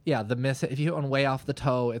 the miss, if you hit one way off the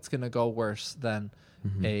toe, it's going to go worse than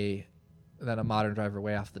a modern driver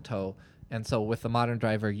way off the toe. And so with the modern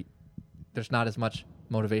driver, there's not as much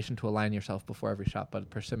motivation to align yourself before every shot, but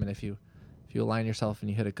persimmon, if you align yourself and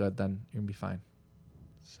you hit it good, then you're going to be fine.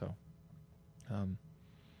 So,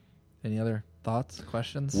 any other thoughts,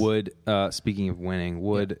 questions? Would speaking of winning,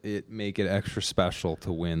 would it make it extra special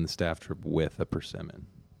to win the staff trip with a persimmon,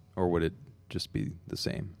 or would it just be the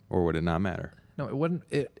same, or would it not matter? No, it wouldn't.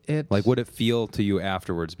 It Like, would it feel to you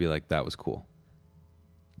afterwards? Be like, that was cool.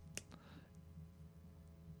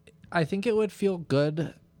 I think it would feel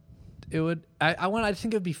good. It would. I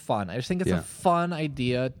think it would be fun. I just think it's a fun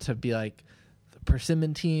idea to be like the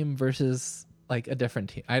persimmon team versus like a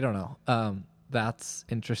different team. I don't know. That's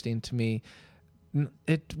interesting to me.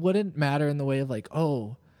 It wouldn't matter in the way of like,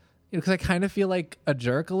 oh, because I kind of feel like a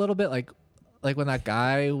jerk a little bit, like when that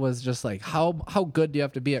guy was just like, how good do you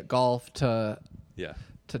have to be at golf to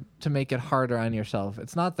make it harder on yourself?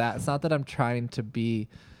 It's not that. It's not that I'm trying to be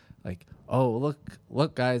like, oh,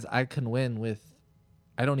 look, guys, I can win with.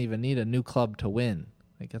 I don't even need a new club to win.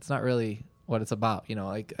 Like, that's not really what it's about. You know,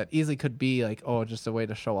 like it easily could be like, oh, just a way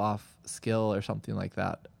to show off skill or something like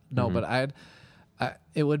that. No, but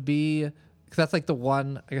it would be, because that's like the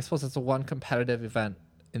one, I suppose it's the one competitive event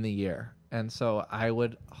in the year. And so I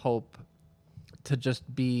would hope to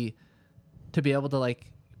just be able to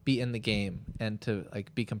like be in the game and to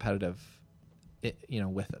like be competitive,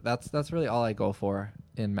 with it. That's really all I go for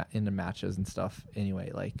in the matches and stuff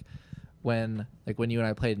anyway. Like when you and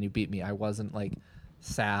I played and you beat me, I wasn't like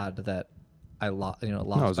sad that I lost.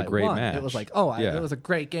 Lost. No, it was by a great one. match. It was like, it was a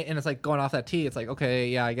great game, and it's like going off that tee. It's like, okay,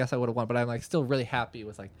 yeah, I guess I would have won, but I'm like still really happy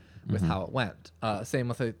with with how it went. Same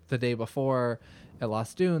with the day before at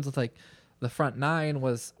Lost Dunes. It's like the front nine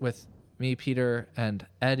was with me, Peter, and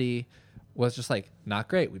Eddie was just like not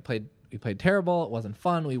great. We played terrible. It wasn't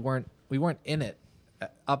fun. We weren't in it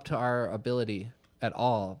up to our ability at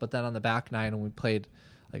all. But then on the back nine, when we played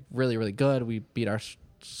like really, really good, we beat our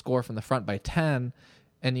score from the front by 10.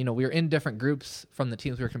 And, we were in different groups from the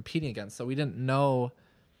teams we were competing against. So we didn't know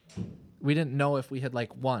if we had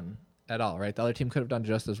like won at all, right? The other team could have done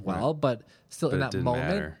just as well, but still But in it that didn't moment,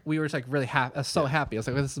 matter. we were just like really happy. I was so happy. I was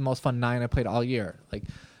like, this is the most fun 9 I played all year. Like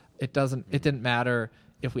it didn't matter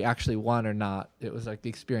if we actually won or not. It was like the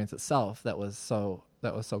experience itself that was so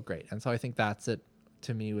great. And so I think that's it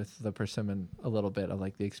to me with the persimmon, a little bit of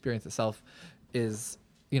like the experience itself is,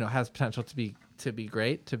 has potential to be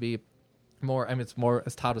great, to be more. I mean, it's more,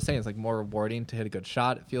 as Todd was saying, it's like more rewarding to hit a good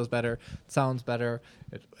shot. It feels better, it sounds better.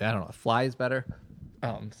 It flies better.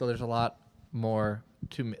 So there's a lot more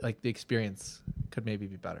to like the experience could maybe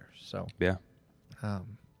be better. So Yeah.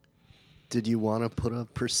 Did you want to put a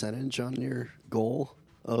percentage on your goal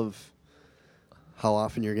of how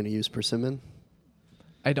often you're going to use persimmon?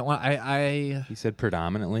 I don't want. He said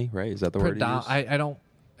predominantly, right? Is that the word he used? I don't.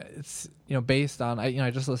 It's based on I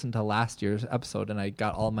just listened to last year's episode and I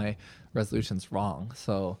got all my resolutions wrong.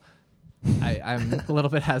 So I'm a little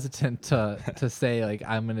bit hesitant to say like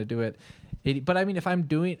I'm going to do it 80. But I mean, if I'm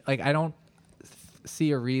doing like, I don't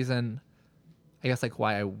see a reason, I guess, like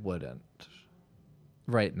why I wouldn't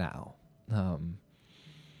right now.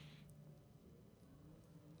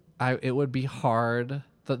 It would be hard.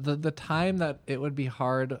 The time that it would be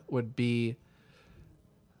hard would be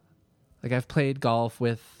like I've played golf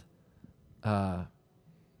with, if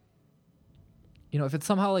it's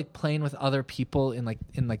somehow like playing with other people in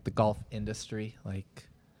the golf industry, like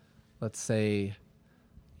let's say,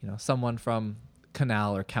 someone from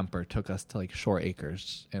Canal or Kemper took us to like Shore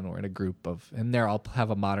Acres and we're in a group and there I'll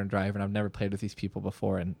have a modern driver and I've never played with these people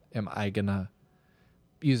before, and am I gonna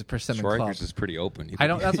use a persimmon Shore club? Acres is pretty open.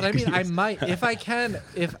 That's what I mean. I might, if I can,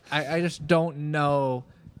 I just don't know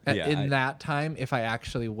that time if I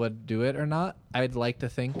actually would do it or not. I'd like to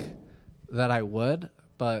think that I would,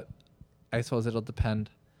 but I suppose it'll depend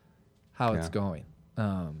how it's going.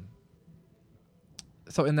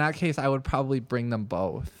 So in that case, I would probably bring them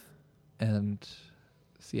both and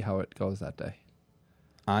see how it goes that day.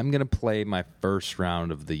 I'm going to play my first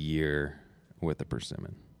round of the year with a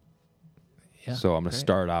persimmon. Yeah, so I'm going to great.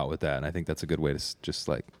 start out with that, and I think that's a good way to just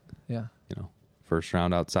like, first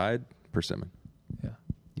round outside, persimmon. Yeah.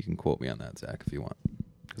 You can quote me on that, Zach, if you want,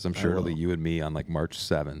 because I'm sure it'll be you and me on like March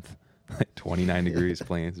 7th, like 29 degrees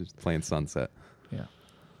playing sunset. Yeah.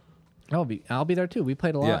 I'll be there too. We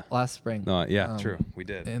played a lot last spring. No, true. We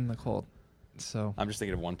did. In the cold. So I'm just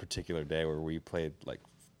thinking of one particular day where we played like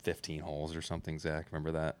 15 holes or something, Zach.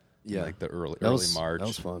 Remember that? Yeah. Like the early That March.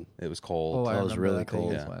 was fun. It was cold. I was remember really that day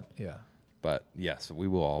cold. you went. Yeah. But yes, we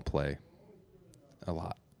will all play a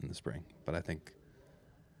lot in the spring. But I think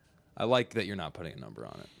I like that you're not putting a number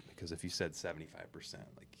on it, because if you said 75%,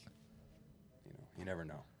 like, you never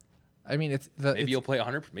know. I mean, Maybe you'll play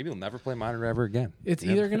 100. Maybe you'll never play modern ever again. It's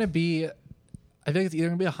either going to be, I think it's either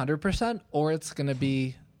going to be 100% or it's going to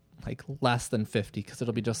be like less than 50 because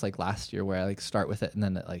it'll be just like last year where I like start with it and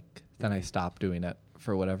then then I stop doing it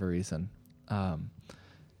for whatever reason.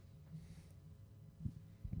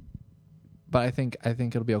 But I think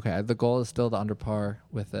it'll be okay. The goal is still the under par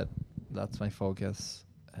with it. That's my focus.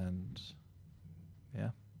 And yeah,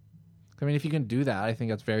 I mean, if you can do that, I think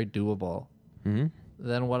that's very doable. Mm-hmm.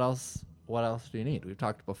 Then what else do you need? We've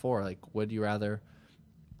talked before. Like, would you rather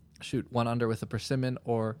shoot 1 under with a persimmon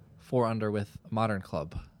or 4 under with a modern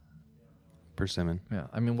club? Persimmon. Yeah.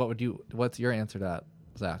 I mean, what's your answer to that,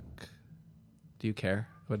 Zach? Do you care?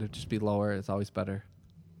 Would it just be lower? It's always better.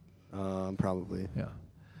 Probably. Yeah.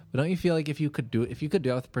 But don't you feel like if you could do it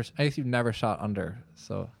with I guess you've never shot under,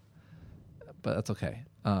 so, but that's okay.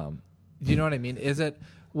 Do you know what I mean?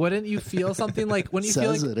 Wouldn't you feel something like when you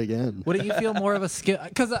feel like it again? Wouldn't you feel more of a skill?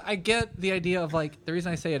 Because I get the idea of like the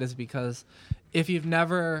reason I say it is because if you've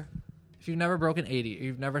never broken 80, or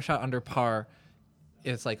you've never shot under par,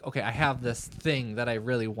 it's like, okay, I have this thing that I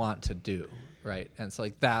really want to do, right? And so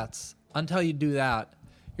like that's until you do that,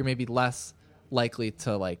 you're maybe less likely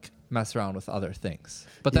to like mess around with other things.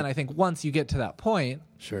 But then I think once you get to that point,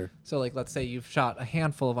 Sure. so like let's say you've shot a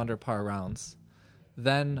handful of under par rounds,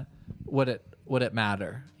 then would it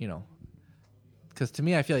matter, you know? Because to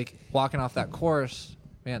me, I feel like walking off that course,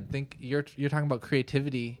 man, think you're talking about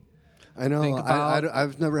creativity. I know.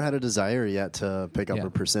 I've never had a desire yet to pick up Yeah. a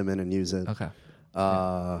persimmon and use it. Okay.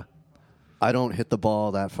 I don't hit the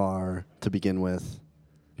ball that far to begin with,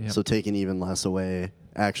 Yep. so taking even less away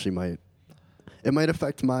actually might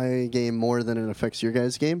affect my game more than it affects your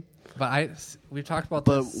guys' game. But we've talked about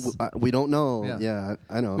But this. we don't know. Yeah. Yeah,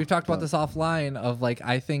 I know. We've talked about this offline of like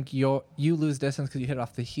I think you lose distance because you hit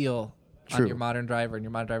off the heel on True. your modern driver, and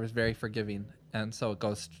your modern driver is very forgiving, and so it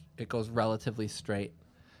goes relatively straight.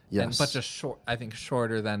 Yes. But just short. I think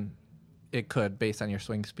shorter than it could based on your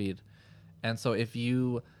swing speed. And so if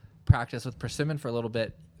you practice with persimmon for a little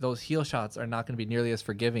bit, those heel shots are not going to be nearly as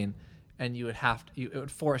forgiving, and you would it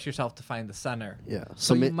would force yourself to find the center. Yeah.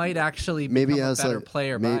 So you might actually become a better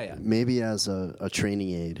player by it. Maybe as a training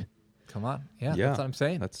aid. Come on. Yeah, that's what I'm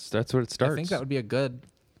saying. That's where it starts. I think that would be a good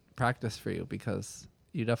practice for you because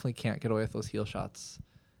you definitely can't get away with those heel shots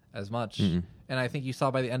as much. Mm-mm. And I think you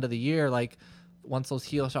saw by the end of the year, like once those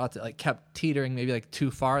heel shots, it like kept teetering maybe like too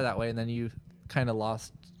far that way, and then you kind of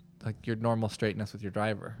lost like your normal straightness with your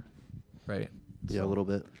driver, right? Yeah, a little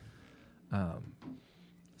bit.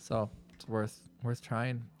 So it's worth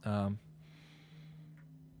trying. Mhm.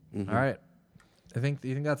 All right, do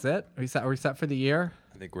you think that's it? Are we set for the year?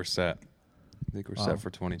 I think we're set. Set for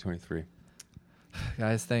 2023.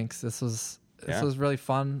 Guys, thanks. This was Yeah. really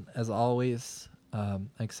fun as always. I'm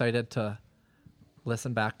excited to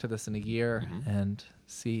listen back to this in a year and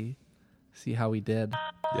see how we did.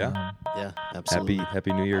 Yeah. Yeah, absolutely.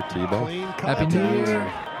 Happy New Year to you both. Clean cut. Happy New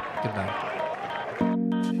Year. Good night.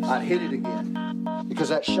 I'd hit it again because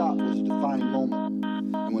that shot was a defining moment.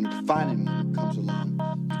 And when a defining moment comes along,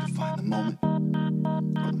 you define the moment,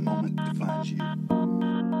 or the moment defines you.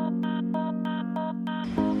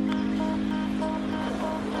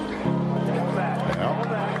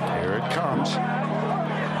 Well, here it comes.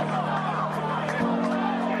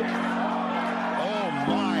 Oh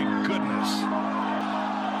my goodness.